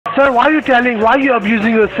Sir, why are you telling, why are you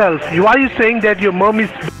abusing yourself? Why are you saying that your mom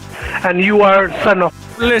is and you are son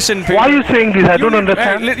of... Listen, Peter. Why are you saying this? I don't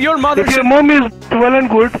understand. Hey, your mother... If your mom is well and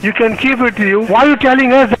good, you can keep it to you. Why are you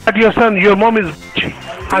telling us that your mom is...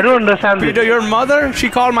 I don't understand Peter, this. your mother, she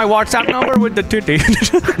called my WhatsApp number with the titty.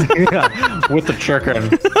 Yeah, with the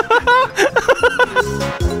chicken.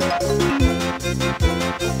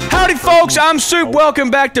 Howdy folks, I'm Soup.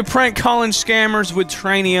 Welcome back to Prank Calling Scammers with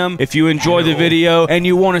Trainium. If you enjoy the video and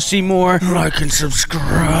you want to see more, like and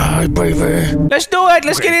subscribe, baby. Let's do it.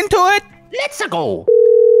 Let's get into it. Let's go.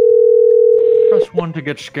 Press 1 to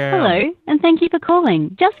get scammed. Hello, and thank you for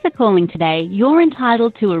calling. Just for calling today, you're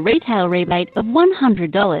entitled to a retail rebate of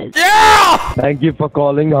 $100. Yeah! Thank you for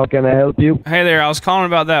calling. How can I help you? Hey there, I was calling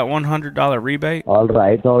about that $100 rebate. All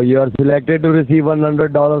right. So you are selected to receive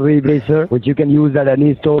 $100 rebate, sir, which you can use at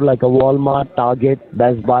any store like a Walmart, Target,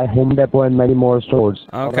 Best Buy, Home Depot, and many more stores.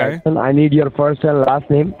 Okay. Right. And I need your first and last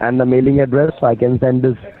name and the mailing address so I can send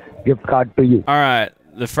this gift card to you. All right.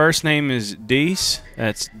 The first name is Deece,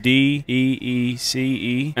 that's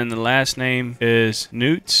D-E-E-C-E, and the last name is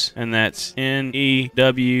Newts, and that's N-E-W-T-S.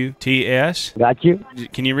 Got you?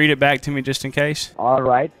 Can you read it back to me just in case? All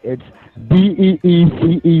right. It's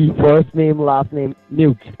D-E-E-C-E, first name, last name,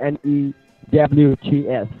 Newts,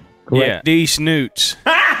 N-E-W-T-S. Correct? Yeah, Deece Newts.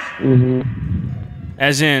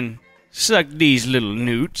 As in, suck these little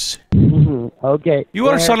newts. Okay. You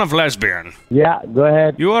are a son of lesbian. Yeah, go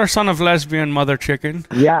ahead. You are a son of lesbian, mother chicken.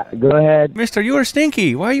 Yeah, go ahead. Mister, you are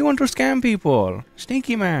stinky. Why you want to scam people?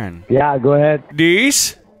 Stinky man. Yeah, go ahead.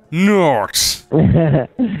 Deece Newts.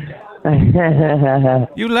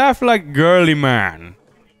 You laugh like girly man.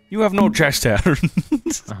 You have no chest hair.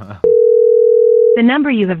 The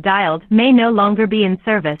number you have dialed may no longer be in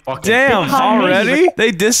service. Damn, already?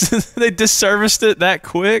 They disserviced it that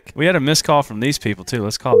quick? We had a missed call from these people too.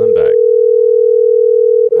 Let's call them back.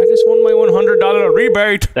 I just won my $100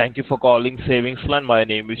 rebate. Thank you for calling Savings Line. My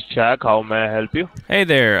name is Jack. How may I help you? Hey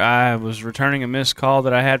there, I was returning a missed call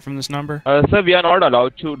that I had from this number. Sir, we are not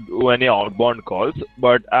allowed to do any outbound calls,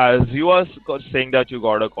 but as you are saying that you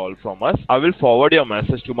got a call from us, I will forward your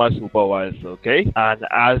message to my supervisor, okay? And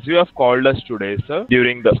as you have called us today, sir,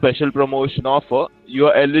 during the special promotion offer, you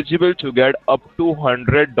are eligible to get up to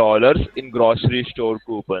 $100 in grocery store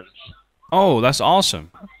coupons. Oh, that's awesome.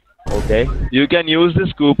 Okay. You can use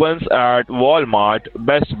these coupons at Walmart,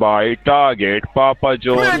 Best Buy, Target, Papa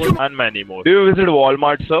John's, and many more. Do you visit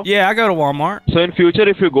Walmart, sir? Yeah, I go to Walmart. So in future,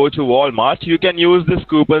 if you go to Walmart, you can use these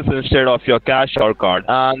coupons instead of your cash or card.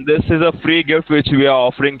 And this is a free gift which we are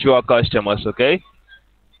offering to our customers, okay?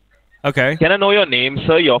 Okay. Can I know your name,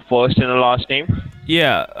 sir? Your first and last name?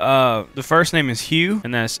 Yeah, the first name is Hugh,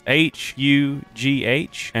 and that's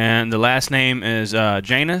H-U-G-H, and the last name is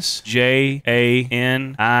Janice, J-A-N-I-C-E.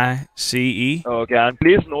 Okay, and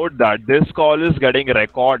please note that this call is getting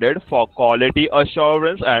recorded for quality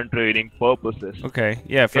assurance and training purposes. Okay,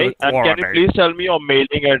 yeah, for the and quality. can you please tell me your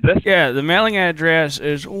mailing address? Yeah, the mailing address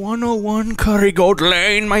is 101 Curry Goat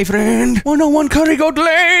Lane, my friend. 101 Curry Goat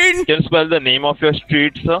Lane! Can you spell the name of your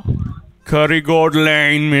street, sir? Curry Goat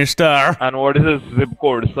Lane, mister. And what is the zip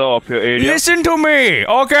code, sir, of your area? Listen to me,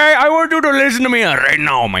 okay? I want you to listen to me right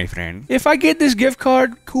now, my friend. If I get this gift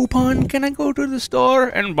card coupon, can I go to the store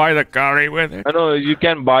and buy the curry with it? I know you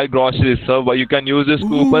can buy groceries, sir, but you can use these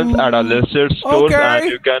coupons at our listed stores. Okay, and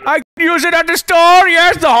you can... I can use it at the store,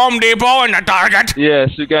 yes, the Home Depot and the Target.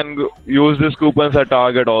 Yes, you can use these coupons at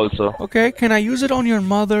Target also. Okay, can I use it on your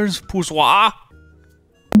mother's poussoir?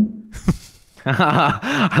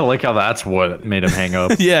 I like how that's what made him hang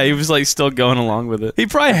up. Yeah, he was like still going along with it. He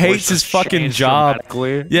probably hates his fucking job.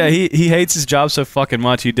 Yeah, he hates his job so fucking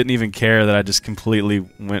much he didn't even care that I just completely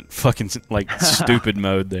went fucking like stupid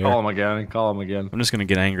mode there. Call him again. Call him again. I'm just gonna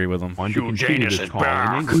get angry with him. Janice is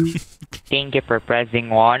back. Thank you for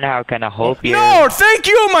pressing 1. How can I help you? No, thank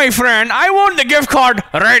you, my friend. I want the gift card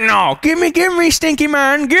right now. Give me, stinky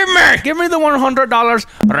man. Give me the $100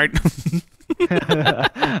 right.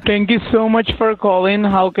 Thank you so much for calling.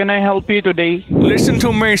 How can I help you today? Listen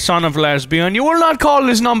to me, son of lesbian. You will not call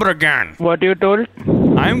this number again. What you told?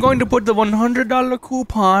 I'm going to put the $100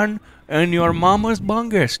 coupon in your mama's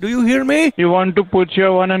bungus. Do you hear me? You want to put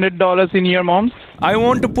your $100 in your mom's? I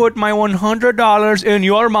want to put my $100 in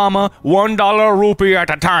your mama, $1 rupee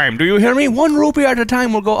at a time. Do you hear me? 1 rupee at a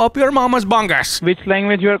time will go up your mama's bungus. Which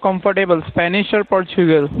language you are comfortable, Spanish or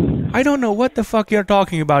Portugal? I don't know what the fuck you're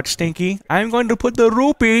talking about, Stinky. I'm going to put the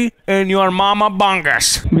rupee in your mama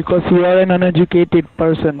bungus. Because you are an uneducated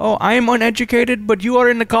person. Oh, I'm uneducated, but you are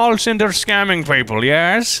in the call center scamming people,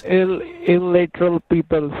 yes? Illiterate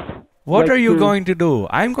people. What Like are you to- going to do?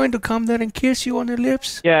 I'm going to come there and kiss you on the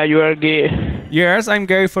lips? Yeah, you are gay. Yes, I'm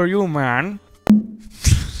gay for you, man.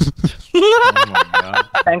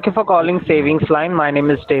 Thank you for calling Savings Line. My name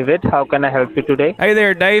is David. How can I help you today? Hey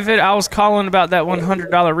there, David. I was calling about that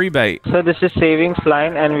 $100 rebate. So this is Savings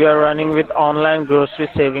Line, and we are running with online grocery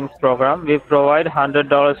savings program. We provide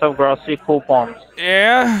 $100 of grocery coupons.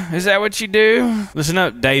 Yeah? Is that what you do? Listen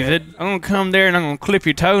up, David. I'm gonna come there and I'm gonna clip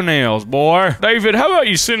your toenails, boy. David, how about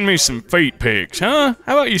you send me some feet pics, huh?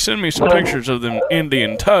 How about you send me some pictures of them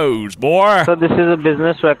Indian toes, boy? So this is a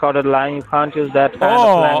business recorded line. You can't use that kind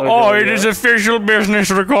of language. Oh, over it here. is official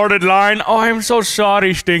business recorded line. Oh, I'm so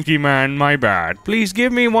sorry, Stinky Man. My bad. Please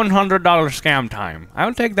give me $100 scam time.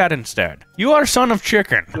 I'll take that instead. You are son of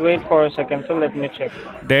chicken. Wait for a second, so let me check.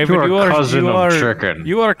 David, You are cousin of chicken.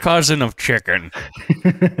 You are cousin of chicken.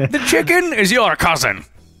 The chicken is your cousin.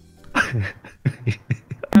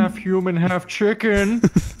 Half human, half chicken.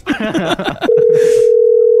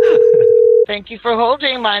 Thank you for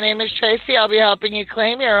holding. My name is Tracy. I'll be helping you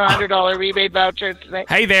claim your $100 rebate voucher today.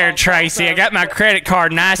 Hey there, Tracy. I got my credit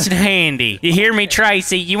card nice and handy. You hear me,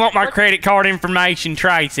 Tracy? You want my credit card information,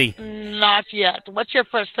 Tracy? Not yet. What's your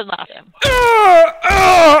first and last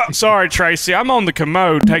name? Sorry, Tracy. I'm on the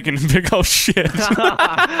commode taking a big old shit.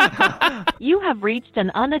 You have reached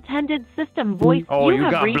an unattended system voice. Oh, you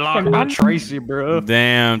have got reached blocked an by Tracy, bro.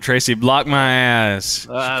 Damn, Tracy blocked my ass. She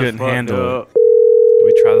That's couldn't fucked handle up. it. Did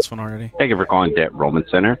we try this one already? Thank you for calling Debt Enrollment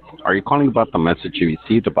Center. Are you calling about the message you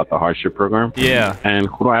received about the hardship program? Yeah. And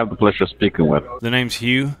who do I have the pleasure of speaking with? The name's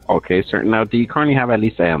Hugh. Okay, sir. Now, do you currently have at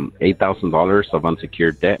least $8,000 of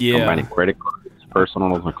unsecured debt, Yeah. combining credit cards, personal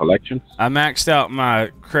loans, and collections? I maxed out my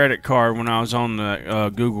credit card when I was on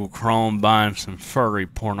the Google Chrome buying some furry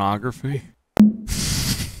pornography.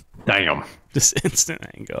 Damn. Just instant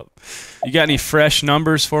hang up. You got any fresh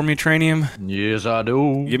numbers for me, Tranium? Yes, I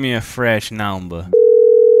do. Give me a fresh number.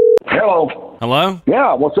 Hello. Hello?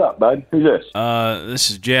 Yeah, what's up, bud? Who's this?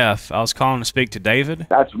 This is Jeff. I was calling to speak to David.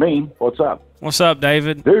 That's me. What's up? What's up,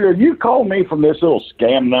 David? Dude, are you calling me from this little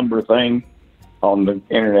scam number thing on the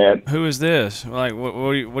internet? Who is this? Like, what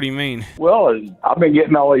do you mean? Well, I've been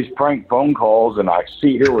getting all these prank phone calls, and I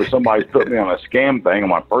see here where somebody's put me on a scam thing on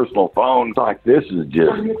my personal phone. It's like, this is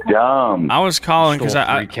just dumb. I was calling because Stole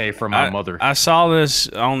I $3K from my mother. I saw this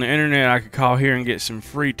on the internet. I could call here and get some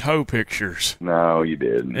free toe pictures. No, you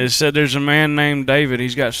didn't. It said there's a man named David.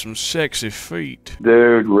 He's got some sexy feet.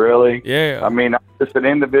 Dude, really? Yeah. I mean, I'm just an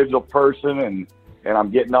individual person, and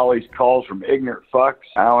I'm getting all these calls from ignorant fucks.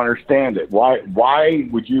 I don't understand it. Why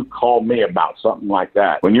would you call me about something like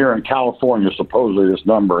that when you're in California, supposedly this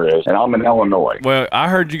number is, and I'm in Illinois? Well, I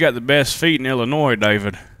heard you got the best feet in Illinois,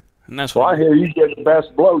 David. And that's Well, I hear you get the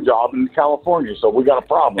best blowjob in California, so we got a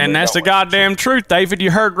problem. And here, that's the don't we? goddamn truth, David.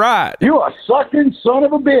 You heard right. You a sucking son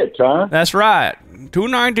of a bitch, huh? That's right.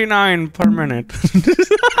 $2.99 per minute.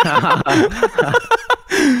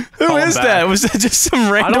 Who is that? Was that just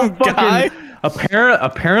some random guy?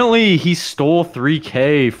 Apparently, he stole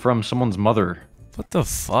 $3K from someone's mother. What the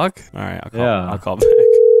fuck? All right, Yeah. I'll call back.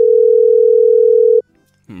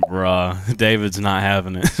 Bruh, David's not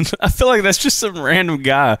having it. I feel like that's just some random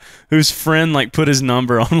guy whose friend like put his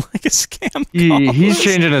number on like a scam call. He's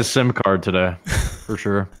changing his SIM card today, for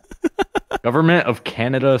sure. Government of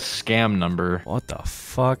Canada scam number. What the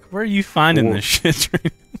fuck? Where are you finding this shit?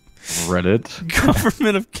 Reddit.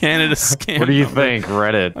 Government of Canada scam. What do you number. think,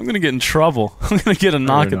 Reddit? I'm gonna get in trouble. I'm gonna get a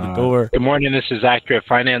knock at the door. Good morning, this is Accurate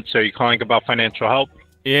Finance. Are you calling about financial help?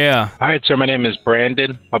 Yeah. All right, sir, my name is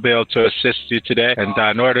Brandon. I'll be able to assist you today. And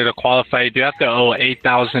in order to qualify, you do have to owe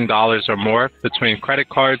 $8,000 or more between credit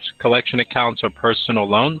cards, collection accounts, or personal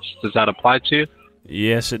loans. Does that apply to you?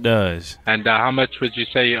 Yes, it does. And how much would you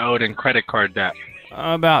say you owed in credit card debt?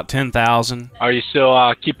 About 10,000. Are you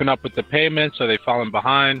still keeping up with the payments? Are they falling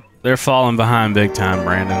behind? They're falling behind big time,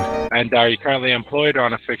 Brandon. And are you currently employed or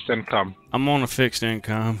on a fixed income? I'm on a fixed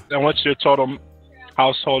income. And what's your total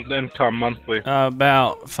household income monthly?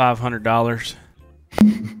 About $500.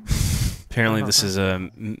 Apparently, this is a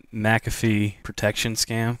McAfee protection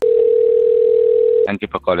scam. Thank you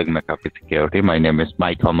for calling McAfee Security. My name is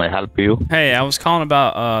Mike. How may I help you? Hey, I was calling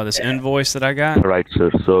about this invoice that I got. Right,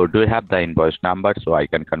 sir. So do you have the invoice number so I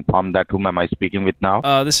can confirm that? Whom am I speaking with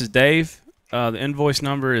now? This is Dave. The invoice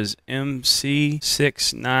number is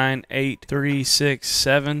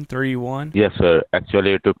MC698367131. Yes, sir.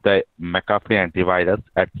 Actually, you took the McAfee antivirus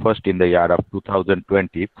at first in the year of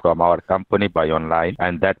 2020 from our company by online.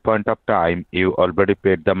 And that point of time, you already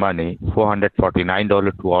paid the money,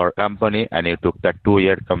 $449 to our company, and you took that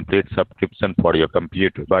 2-year complete subscription for your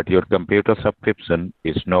computer. But your computer subscription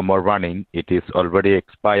is no more running. It is already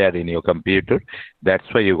expired in your computer. That's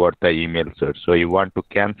why you got the email, sir. So you want to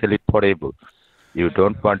cancel it forever. You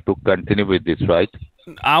don't want to continue with this, right?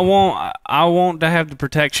 I want to have the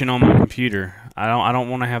protection on my computer. I don't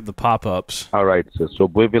want to have the pop-ups. All right, sir.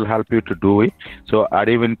 So we will help you to do it. So are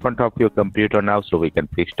you in front of your computer now so we can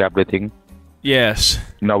fix everything? Yes.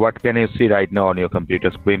 Now, what can you see right now on your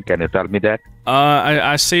computer screen? Can you tell me that?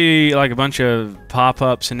 I see like a bunch of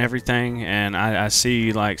pop-ups and everything, and I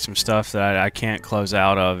see like some stuff that I can't close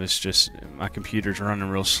out of. It's just my computer's running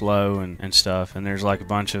real slow and stuff, and there's like a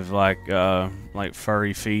bunch of like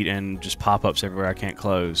furry feet and just pop-ups everywhere I can't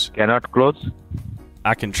close. Cannot close?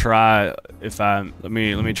 I can try if I let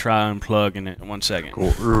me try unplugging it. 1 second.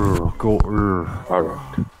 All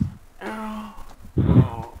right.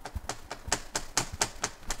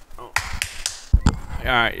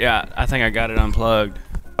 Alright, yeah, I think I got it unplugged.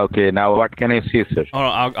 Okay, now what can I see, sir?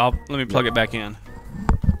 Hold on, let me plug it back in.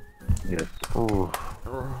 Yes. Alright,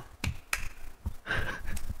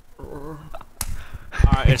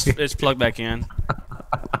 it's plugged back in.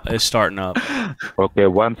 It's starting up. Okay,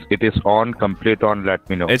 once it is on, complete on, let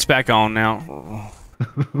me know. It's back on now.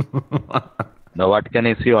 Now what can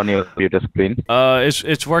I see on your computer screen?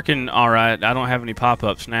 It's working alright. I don't have any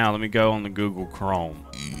pop-ups now. Let me go on the Google Chrome.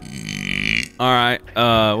 Alright,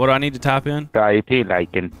 what do I need to type in? Type T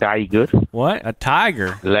like in tiger. What? A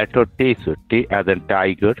tiger? Letter T, sir. T as in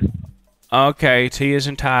tiger. Okay, T as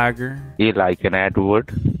in tiger. E like in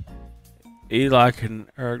Edward. E like in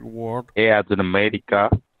Edward. A as in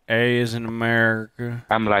America. A as in America.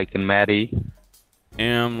 M like in Mary.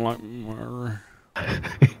 M like Mary.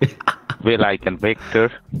 V like in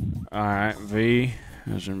Victor. Alright, V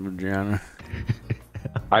as in Virginia.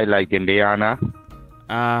 I like Indiana.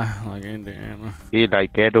 I like Indiana. E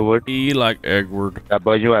like Edward. E like Edward.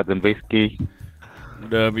 W as in whiskey.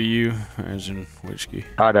 W as in whiskey.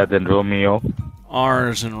 R as in Romeo. R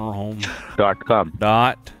as in Rome. .com.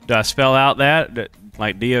 Dot. Do I spell out that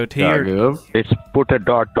like D-O-T or? It's put a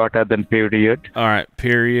dot as in period. Alright,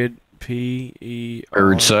 period. P-E-R-I-O-D.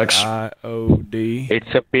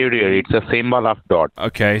 It's a period. It's a symbol of dot.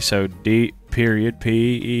 Okay, so D period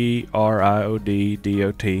P-E-R-I-O-D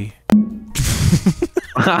D-O-T.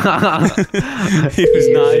 He was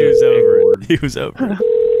over it. He was over it.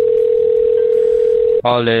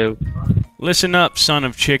 Hello. Listen up, son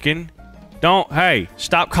of chicken. Hey,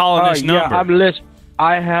 stop calling this number. Yeah, I'm listening.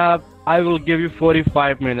 I will give you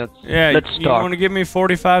 45 minutes. Yeah, let's you talk. want to give me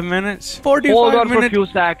 45 minutes? 45 Hold on minutes? for a few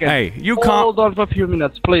seconds. Hey, hold on for a few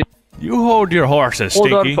minutes, please. You hold your horses,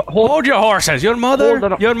 Stinky. Hold your horses. Your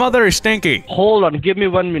mother is Stinky. Hold on, give me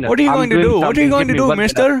 1 minute. What are you going to do? What are you going to do,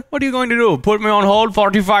 mister? What are you going to do? Put me on hold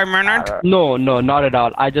 45 minutes? No, not at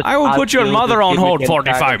all. I will put your mother on hold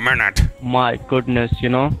 45 minutes. My goodness,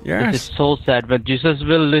 Yes. It is so sad. When Jesus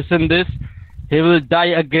will listen this, he will die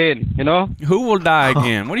again, Who will die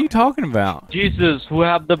again? What are you talking about? Jesus, who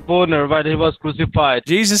had the boner when he was crucified.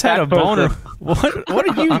 Jesus had a boner.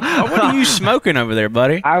 What are you smoking over there,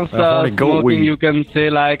 buddy? I'm smoking. You can say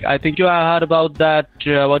I think you have heard about that.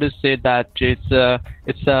 What do you say that it's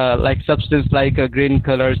like substance like a green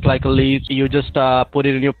color. It's like a leaf. You just put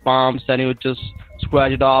it in your palms and you just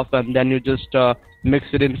scratch it off and then you just mix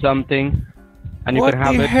it in something. And you what can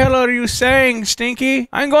have the it. hell are you saying, Stinky?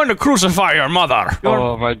 I'm going to crucify your mother.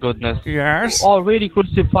 Oh my goodness. Yes? Already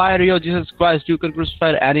crucified you, Jesus Christ. You can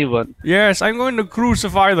crucify anyone. Yes, I'm going to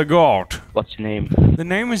crucify the goat. What's your name? The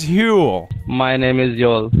name is Hugh. My name is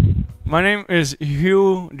Joel. My name is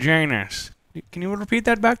Hugh Janus. Can you repeat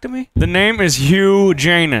that back to me? The name is Hugh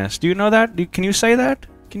Janus. Do you know that? Can you say that?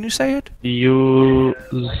 Can you say it? You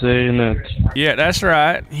say it. Yeah, that's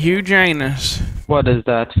right. Hugh Janus. What is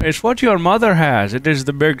that? It's what your mother has. It is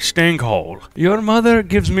the big stink hole. Your mother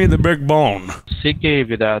gives me the big bone. She gave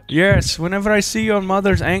you that? Yes, whenever I see your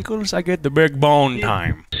mother's ankles, I get the big bone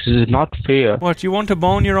time. This is not fair. What, you want to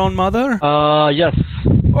bone your own mother? Yes.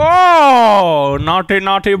 Oh, naughty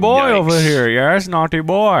boy Yikes. over here. Yes, naughty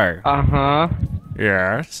boy. Uh-huh.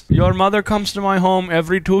 Yes. Your mother comes to my home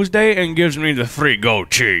every Tuesday and gives me the free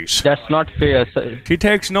goat cheese. That's not fair, sir. She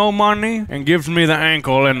takes no money and gives me the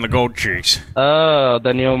ankle and the goat cheese. Oh,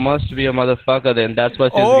 then you must be a motherfucker then. That's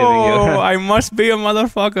what she's giving you. Oh, I must be a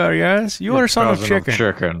motherfucker, yes. You are son of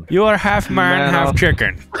chicken. You are half man, half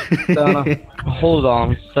chicken. Hold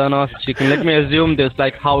on, son of chicken. Let me assume this,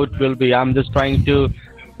 like how it will be. I'm just trying to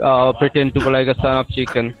pretend to be like a son of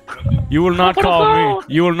chicken. You will not call me.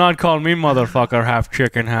 You will not call me motherfucker, half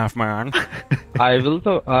chicken, half man. I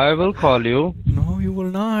will call you. No, you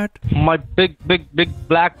will not. My big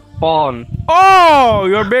black bone. Oh,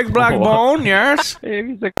 your big black bone, yes.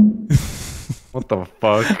 What the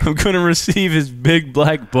fuck? I'm gonna receive his big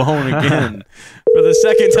black bone again for the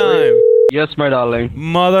second time. Yes, my darling.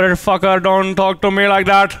 Motherfucker, don't talk to me like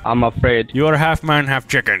that. I'm afraid. You are half man, half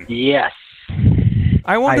chicken. Yes.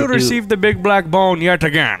 I want to receive the big black bone yet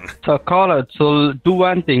again. So caller, so do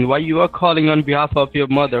one thing. While you are calling on behalf of your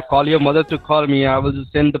mother, call your mother to call me. I will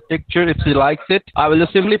just send the picture. If she likes it, I will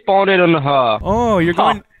just simply pawn it on her. Oh, you're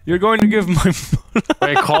going to give my.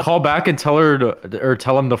 Wait, call back and tell her to, or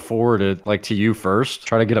tell him to forward it like to you first.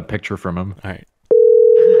 Try to get a picture from him. All right.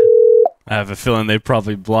 I have a feeling they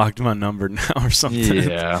probably blocked my number now or something.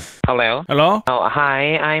 Yeah. Hello. Hello. Oh,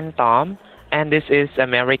 hi. I'm Tom, and this is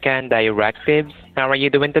American Directives. How are you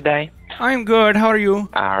doing today? I'm good. How are you?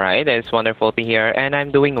 All right, it's wonderful to hear, and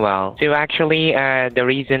I'm doing well. So actually, the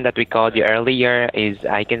reason that we called you earlier is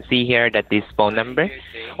I can see here that this phone number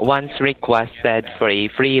once requested for a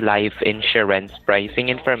free life insurance pricing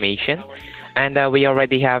information, and we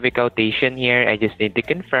already have a quotation here. I just need to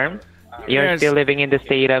confirm. You're still living in the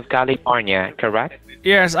state of California, correct?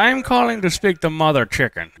 Yes, I'm calling to speak to Mother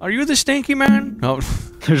Chicken. Are you the stinky man? No.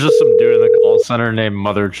 There's just some dude in the call center named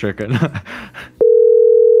Mother Chicken.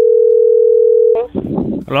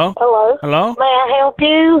 Hello? Hello? Hello? May I help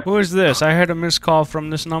you? Who is this? I had a missed call from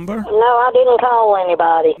this number. No, I didn't call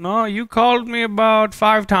anybody. No, you called me about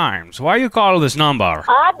 5 times. Why you call this number?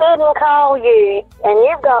 I didn't call you, and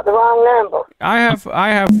you've got the wrong number. I have...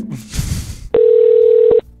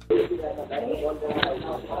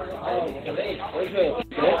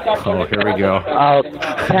 Oh, here we go.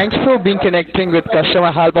 Thanks for being connecting with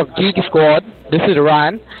customer help of Geek Squad. This is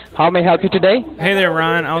Ryan. How may I help you today? Hey there,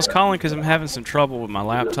 Ryan. I was calling because I'm having some trouble with my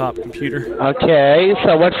laptop computer. Okay,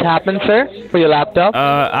 so what's happened, sir, for your laptop?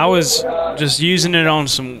 I was just using it on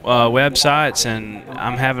some websites, and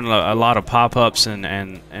I'm having a lot of pop-ups, and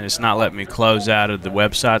it's not letting me close out of the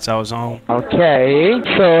websites I was on. Okay,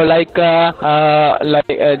 so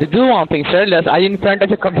do one thing, sir. Are you in front of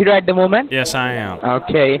your computer at the moment? Yes, I am.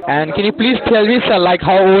 Okay, and can you please tell me, sir,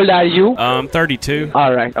 how old are you? 32.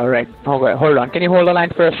 All right. Okay, hold on. Can you hold the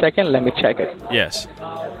line for a second? Let me check it. Yes.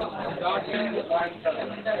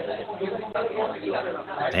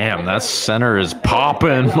 Damn, that center is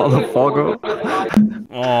popping, motherfucker.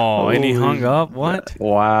 Oh, and he hung up? What?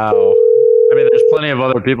 Wow. I mean, there's plenty of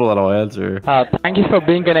other people that'll answer. Thank you for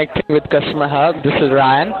being connected with customer help. This is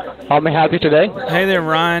Ryan. How may I help you today? Hey there,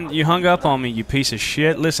 Ryan. You hung up on me, you piece of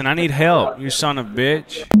shit. Listen, I need help, you son of a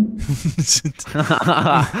bitch. Just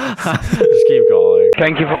keep calling.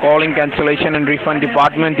 Thank you for calling Cancellation and Refund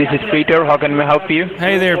Department. This is Peter. How can we help you?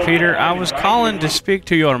 Hey there, Peter. I was calling to speak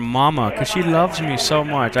to your mama because she loves me so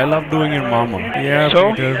much. I love doing your mama. Yeah,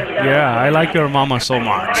 So? Peter. Yeah, I like your mama so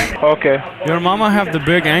much. Okay. Your mama have the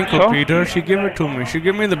big ankle, So? Peter. She give it to me. She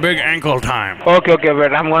give me the big ankle time. Okay,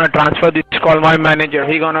 wait. I'm gonna transfer this call my manager.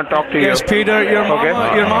 He gonna talk to you. Yes, Peter. Your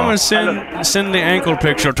Okay. mama send the ankle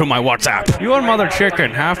picture to my WhatsApp. You are Mother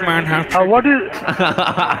Chicken, half man, half chicken. What is...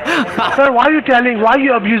 Sir, why are you why are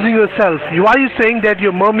you abusing yourself? Why are you saying that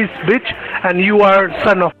your mom is bitch and you are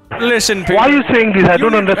son of... Listen, Peter. Why are you saying this? I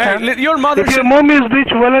don't understand. Hey, your mother... If your mom is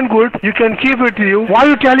bitch, well and good. You can keep it to you. Why are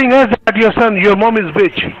you telling us that your mom is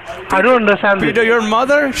bitch? I don't understand Peter, this. your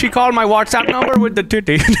mother, she called my WhatsApp number with the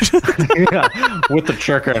titty. Yeah, with the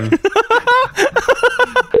chicken.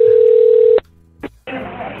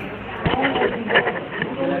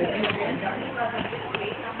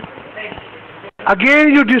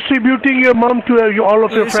 Again, you're distributing your mom to all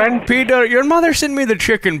of your friends? Peter, your mother sent me the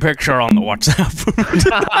chicken picture on the WhatsApp.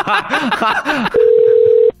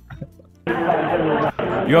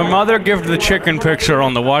 Your mother gave the chicken picture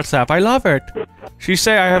on the WhatsApp. I love it. She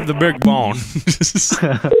say I have the big bone.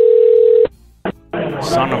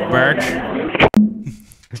 Son of a bitch.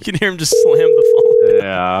 You can hear him just slam the phone.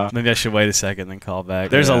 Yeah. Maybe I should wait a second then call back.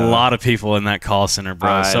 There's a lot of people in that call center,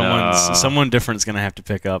 bro. Someone different's gonna have to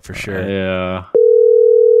pick up for sure. Yeah.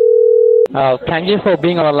 Thank you for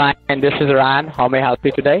being on the line. This is Ryan. How may I help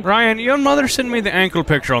you today? Ryan, your mother sent me the ankle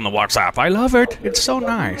picture on the WhatsApp. I love it. It's so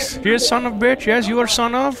nice. She is son of bitch. Yes, you are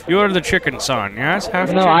son of. You are the chicken son. Yes,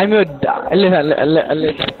 No, I'm your dad,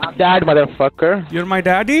 motherfucker. You're my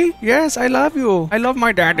daddy? Yes, I love you. I love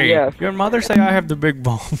my daddy. Yes. Your mother say I have the big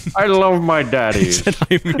bone. I love my daddy. Said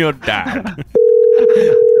I'm your dad.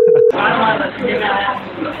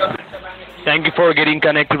 Thank you for getting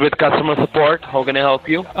connected with customer support. How can I help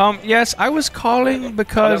you? Yes, I was calling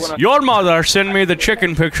because your mother sent me the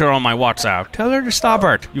chicken picture on my WhatsApp. Tell her to stop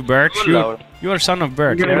it, you bitch. You are son of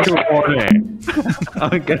bitch. Get into a horny.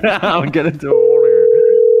 I'll get into a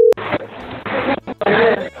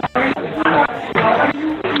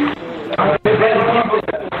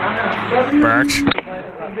Birch.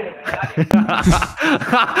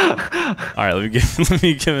 All right, let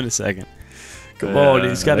me give it a second. Come on,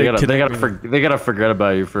 he's got to. They gotta forget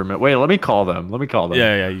about you for a minute. Wait, let me call them.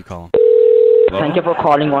 Yeah, you call them. Thank you for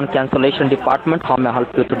calling on cancellation department. How may I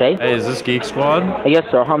help you today? Hey, is this Geek Squad? Yes,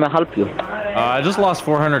 sir. How may I help you? I just lost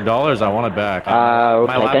 $400. I want it back.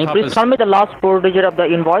 Okay. Can you please tell me the last 4 digits of the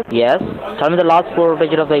invoice? Yes. Tell me the last 4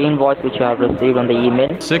 digits of the invoice which you have received on the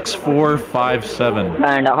email. 6457.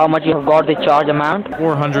 And how much you have got the charge amount?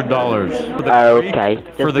 $400. Okay.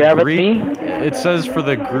 Just bear with me. It says for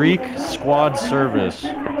the Greek squad service.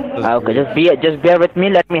 Okay. Just bear with me.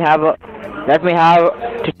 Let me have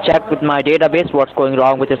to check with my database what's going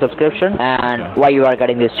wrong with your subscription and why you are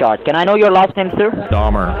getting this charge. Can I know your last name, sir?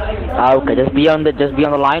 Dahmer. Okay, just be on the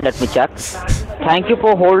line. Let me check. Thank you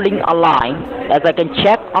for holding a line, as I can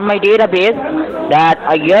check on my database that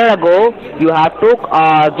a year ago you have took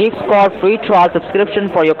a Geek Squad free trial subscription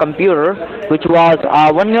for your computer, which was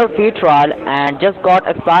a 1-year free trial and just got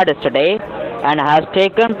expired yesterday and has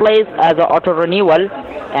taken place as an auto renewal,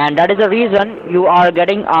 and that is the reason you are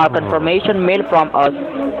getting a confirmation mail from us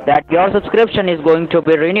that your subscription is going to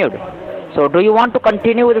be renewed. So do you want to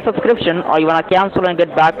continue with the subscription or you want to cancel and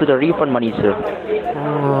get back to the refund money, sir?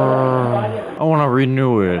 I want to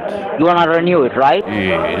renew it. You want to renew it, right?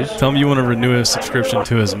 Yes. Tell him you want to renew his subscription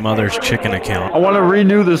to his mother's chicken account. I want to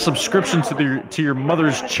renew the subscription to your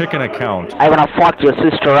mother's chicken account. I want to fuck your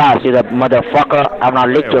sister ass, you the motherfucker. I want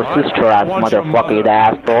to lick your sister ass, motherfucker, you the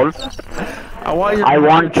asshole. I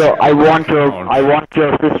want your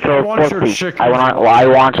sister pussy. I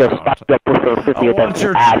want your stuck your pussy, you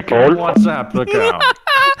the asshole. WhatsApp account.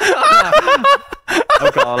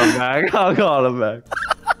 I'll call him back.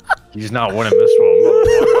 He's not winning this one.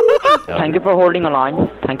 Thank you for holding a line.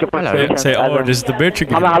 Thank you for say, oh, this is the bitch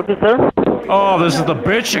again. How may I help you, sir? Oh, this is the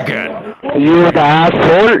bitch again. You the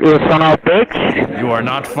asshole, you son of a bitch. You are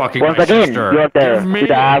not fucking Once my again, sister. you're there. Give me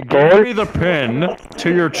the pin to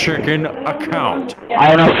your chicken account.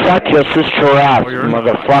 I wanna fuck your sister ass,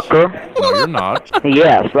 motherfucker. No, you're not.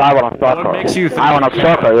 Yes, I wanna fuck her. I wanna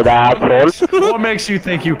fuck her, you the asshole. What makes you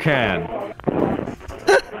think you can?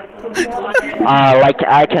 Like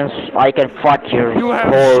I can fuck your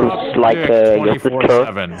balls like your sister.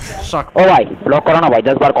 Alright, block करो ना भाई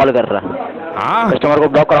 10 बार call कर रहा है. Customer को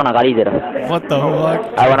block करो ना गाली दे रहा. What the fuck?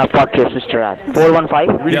 I wanna fuck your sister ass.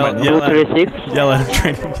 415-236. Yell at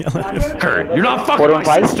him. You're not fucking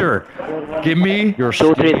my sister. Give me your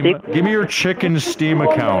give me your chicken Steam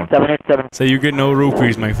account. 787. So you get no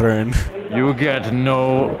rupees, my friend. You get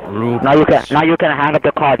no rupees. Now you can hang up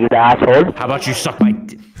the call, you the asshole. How about you suck my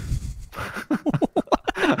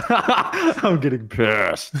I'm getting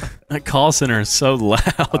pissed. That call center is so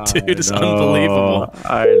loud, dude. It's unbelievable.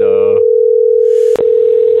 I know.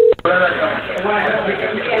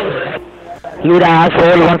 You the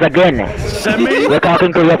asshole once again. Send me. You're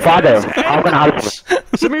talking to your father. How can I help you?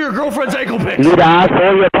 Send me your girlfriend's ankle pic. You the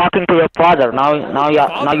asshole. You're talking to your father. Now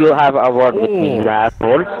you have a word with me, you the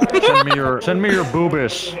asshole. Send me your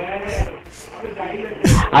boobis.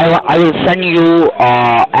 I will send you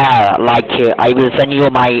I will send you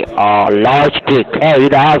my large dick. Hey, you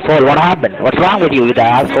the asshole, what happened? What's wrong with you, the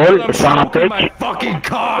asshole? You son of a bitch. My fucking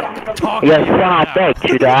cock. Yes, son of a bitch,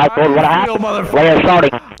 you the asshole. What happened? Why are you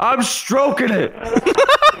shouting? I'm stroking it.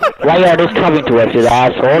 Why are you disturbing to us, you the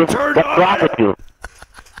asshole? What's wrong with you?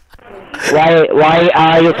 Why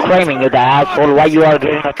are you screaming, you the asshole? Why you are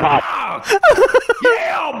getting a cock?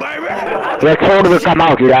 Yeah, baby. Your throat will come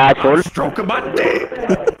out, you the asshole. Stroking my dick.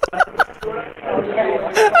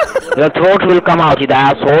 Your throat will come out, you the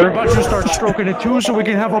asshole. Why don't you start stroking it too so we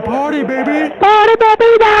can have a party, baby? Party, baby,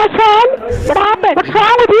 you the asshole. What happened? What's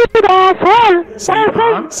wrong with you, the asshole?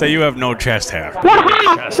 Say you have no chest hair.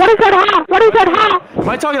 What is that? Am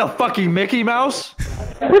I talking to fucking Mickey Mouse?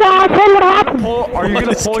 You the asshole, what happened? Are you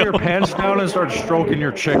gonna pull your pants down and start stroking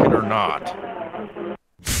your chicken or not?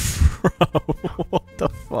 Bro, what the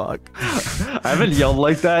fuck? I haven't yelled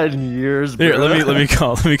like that in years. Here, bro. let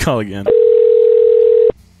me call again.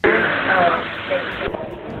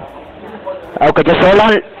 Okay, just hold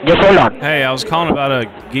on. Hey, I was calling about a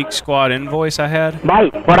Geek Squad invoice I had.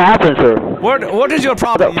 Bye. What happened, sir? What is your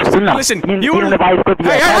problem? Listen, you will.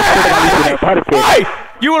 Hey!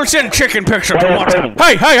 You will send chicken picture to WhatsApp.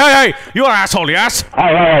 Hey! You are asshole, yes?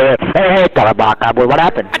 Hey, what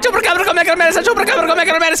happened?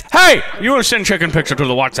 Hey! You will send chicken picture to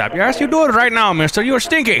the WhatsApp. Yes, you do it right now, mister. You are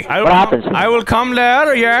stinky. What happens? I will come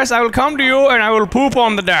there, yes. I will come to you and I will poop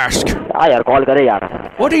on the desk.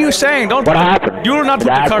 What are you saying? Don't. What happened? You will not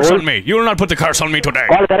put the curse on me. You will not put the curse on me today.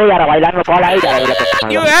 Hey!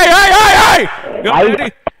 Your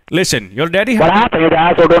daddy. Listen, your daddy. What happened? You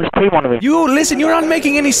asshole, don't scream on me. You listen. You're not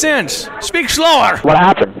making any sense. Speak slower. What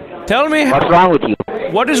happened? Tell me. What's wrong with you?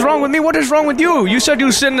 What is wrong with me? What is wrong with you? You said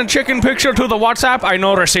you send a chicken picture to the WhatsApp. I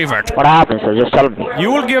know receive it. What happened, sir? Just tell me.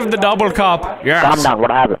 You will give the double cup. Yes. Calm down.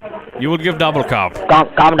 What happened? You will give double cup.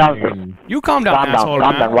 Calm down, sir. You calm down, asshole,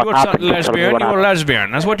 man. What happened? Lesbian. You are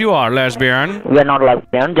lesbian. That's what you are, lesbian. We're not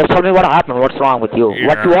lesbian. Just tell me what happened. What's wrong with you? Yes.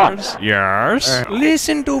 What you want? Yes.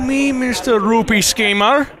 Listen to me, Mr. Rupee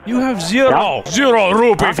Schemer. You have zero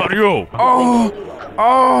rupee for you. Oh.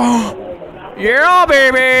 Yeah,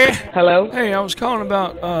 baby. Hello? Hey, I was calling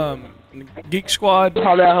about, Geek Squad.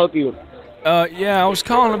 How may I help you? Yeah, I was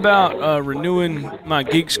calling about, renewing my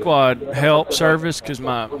Geek Squad help service because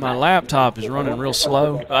my laptop is running real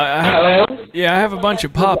slow. Hello? Yeah, I have a bunch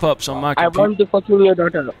of pop-ups on my computer. I want to fuck your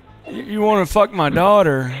daughter. You want to fuck my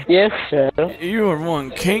daughter? Yes, sir. You are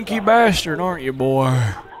one kinky bastard, aren't you, boy?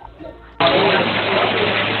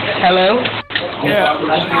 Hello? Yeah,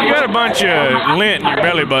 you got a bunch of lint in your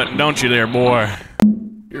belly button, don't you there, boy?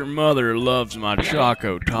 Your mother loves my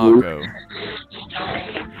Choco Taco. You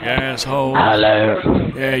asshole.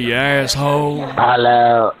 Hello. Yeah, you asshole.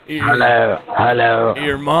 Hello. Hello.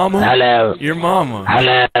 Your mama? Hello. Your mama?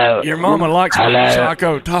 Hello. Your mama likes my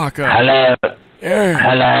Choco Taco. Hello. Yeah.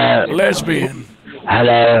 Hello. Lesbian.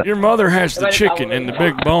 Hello. Your mother has the chicken and the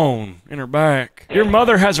big bone in her back. Your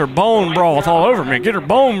mother has her bone broth all over me. Get her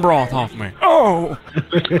bone broth off me. Oh.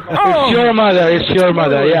 It's your mother. It's your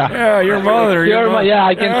mother. Yeah. Yeah, your mother. Yeah,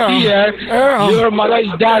 I can see her. Yeah. Your mother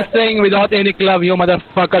is dancing without any club. You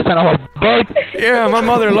motherfuckers and our boat. Yeah, my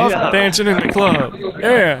mother loves dancing in the club.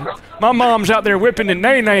 Yeah. My mom's out there whipping and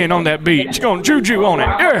nay-naying on that beach. Going juju on it.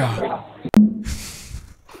 Yeah.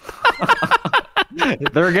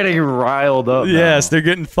 They're getting riled up. Yes, they're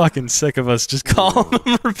getting fucking sick of us just calling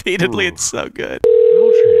them repeatedly. It's so good.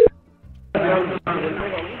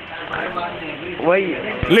 Wait.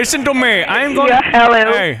 Listen to me. I am going. Yeah,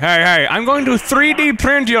 hello. Hey. I'm going to 3D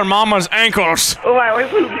print your mama's ankles. Oh, I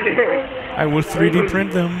will 3D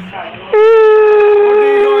print them. What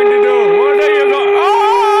are you going to do? What are you going? Oh!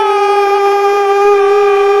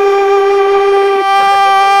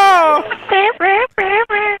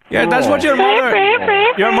 Yeah, that's what your mother.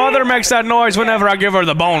 Your mother makes that noise whenever I give her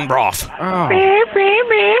the bone broth. Oh. Your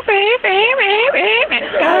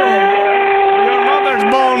mother's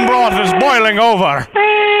bone broth is boiling over.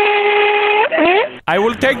 I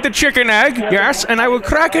will take the chicken egg, yes, and I will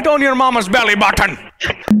crack it on your mama's belly button.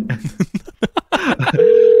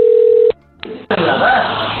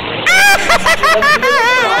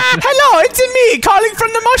 Hello, it's me calling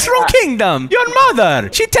from the Mushroom Kingdom. Your mother,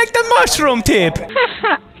 she take the mushroom tip.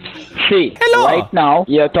 See, hello. Right now,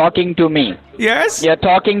 you're talking to me. Yes? You're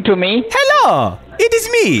talking to me. Hello, it is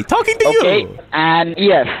me talking to you. Okay, and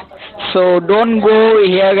yes. So don't go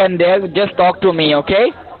here and there. Just talk to me,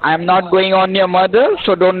 okay? I'm not going on your mother,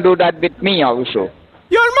 so don't do that with me also.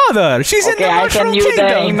 Your mother, she's in the Mushroom Kingdom.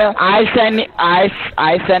 The email. I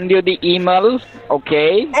send you the emails,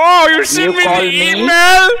 okay? Oh, you send me the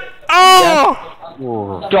email? Oh!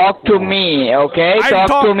 Talk to me, okay?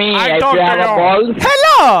 Talk to me if you have a ball.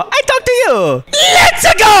 Hello, I talk to you. Let's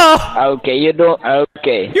go! Okay, you do.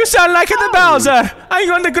 Okay. You sound like the Bowser. I'm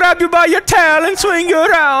going to grab you by your tail and swing you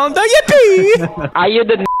around. Yippee! Are you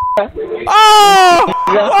the Oh!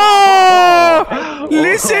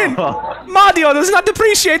 Listen! Mario does not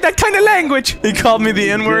appreciate that kind of language. He called me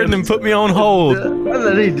the N-word and then put me on hold. And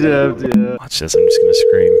then he dipped, yeah. Watch this, I'm just gonna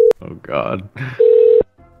scream. Oh, God.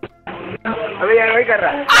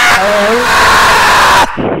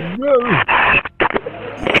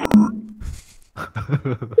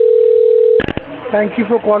 Thank you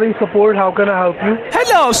for calling support. How can I help you?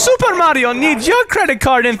 Hello, Super Mario needs your credit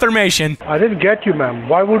card information. I didn't get you, ma'am.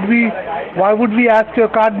 Why would we ask your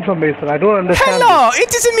card information? I don't understand. Hello,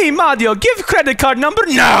 it is me, Mario. Give credit card number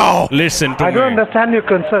now. Listen to me. I don't understand your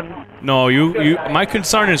concern. No, my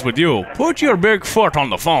concern is with you. Put your big foot on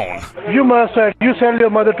the phone. You must, you sell your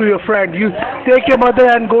mother to your friend. You take your mother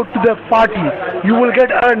and go to the party. You will get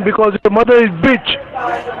earned because your mother is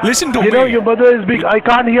bitch. Listen to me. You know your mother is big. I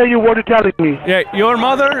can't hear you what you're telling me. Yeah, your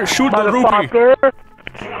mother shoot the rupee.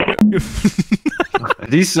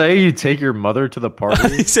 Did he say you take your mother to the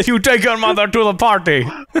party? He said you take your mother to the party.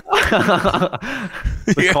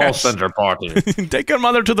 The call center party. Take your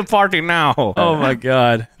mother to the party now. Oh my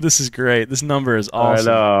god. This is great. This number is awesome.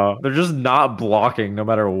 I know. They're just not blocking no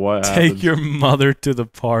matter what Take happens. your mother to the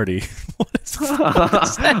party. What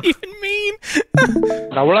does that even mean?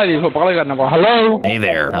 Hello. Hey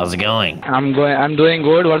there. How's it going? I'm doing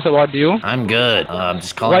good. What's about you? I'm good. I'm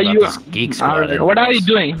just calling about this Geek Squad. What are you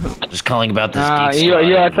doing? Just calling about this Geek Squad.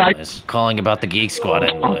 You're calling about the Geek Squad.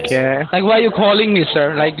 Anyways. Okay. Like, why are you calling me,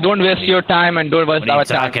 sir? Like, don't waste your time and don't waste What are our you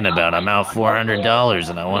time. talking about? I'm out $400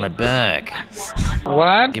 and I want it back.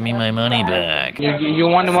 What? Give me my money back. You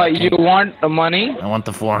want the money? I want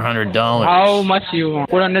the $400. How much you want?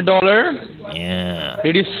 $400? Yeah.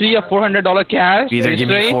 Did you see a $400 cash? Either give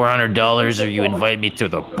me $400 or you invite me to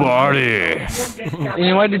the party.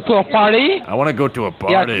 Invited to a party? I want to go to a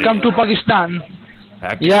party. Yeah, come to Pakistan.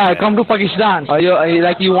 Pakistan. Yeah, come to Pakistan. Are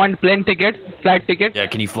you want plane ticket, flight ticket? Yeah,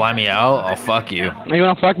 can you fly me out? I'll fuck you. You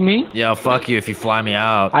wanna fuck me? Yeah, I'll fuck you if you fly me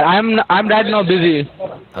out. I'm right now busy.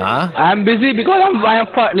 Huh? I'm busy because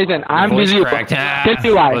listen, I'm Voice busy. cracked. Tell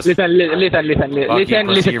me why. Pussy.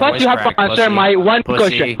 Listen. First you have to answer my one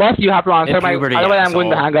question. First you have to answer my. Otherwise I'm going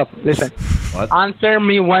to hang up. Listen. What? Answer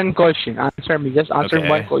me one question. Answer me. Just answer Okay.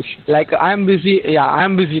 one question. Like I'm busy. Yeah,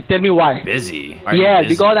 I'm busy. Tell me why. Busy? Are you Yeah,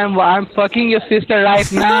 busy? because I'm fucking your sister right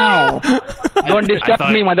now. Don't disturb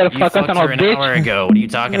thought me, you motherfuckers, fucked son her of an bitch. hour ago. What are you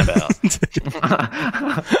talking about?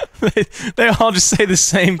 they all just say the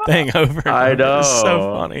same thing over and I over. know. It's so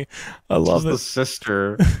funny. I love the it.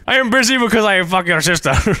 sister. I am busy because I am fucking your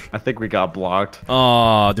sister. I think we got blocked.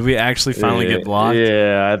 Oh, did we actually finally get blocked?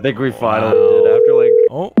 Yeah, I think we finally did after like.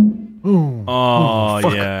 Oh. Oh,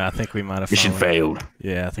 fuck. yeah, I think we might have Mission finally- failed.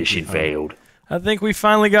 Yeah, I think Mission failed. I think we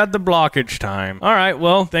finally got the blockage time. All right,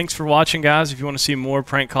 well, thanks for watching, guys. If you want to see more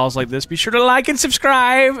prank calls like this, be sure to like and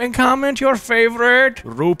subscribe and comment your favorite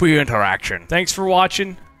rupee interaction. Thanks for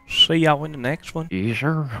watching. See y'all in the next one. Yeah,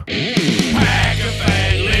 sure. Pack a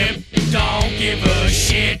fat lip, don't give a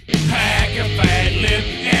shit. Pack a fat lip,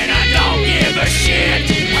 and I don't give a shit.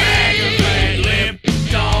 Pack a fat lip,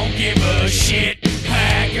 don't give a shit.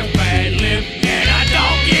 Pack a fat lip, and I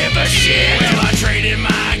don't give a shit. Well, I traded my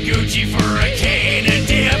Gucci for a can of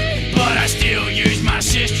dip, but I still use my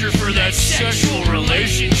sister for that sexual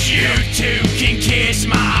relationship. You two can kiss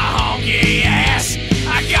my honky ass.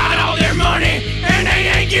 I got all their money, and they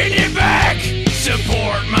ain't getting it back.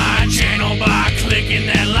 Support my channel by clicking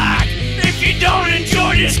that like. If you don't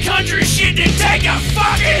enjoy this country shit, then take a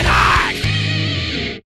fucking hike.